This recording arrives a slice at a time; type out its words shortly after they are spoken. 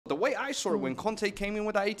The way I saw it when Conte came in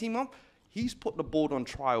with that 18-month, he's put the board on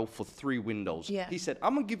trial for 3 windows. Yeah. He said,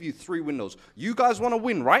 I'm going to give you 3 windows. You guys want to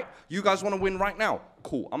win, right? You guys want to win right now?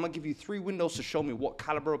 Cool. I'm going to give you 3 windows to show me what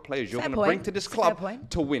caliber of players you're going to bring to this club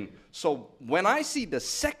to win. So when I see the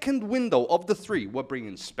second window of the 3, we're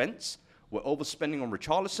bringing Spence, we're overspending on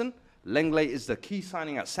Richarlison, Lenglet is the key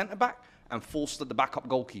signing at centre-back, and Forster the backup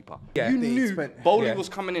goalkeeper. Yeah, you knew Bowley yeah. was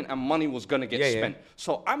coming in and money was going to get spent. Yeah.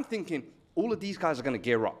 So I'm thinking all of these guys are going to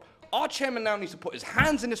gear up. Our chairman now needs to put his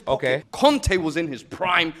hands in his pocket. Okay. Conte was in his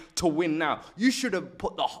prime to win now. You should have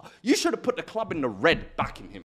put the club in the red backing him.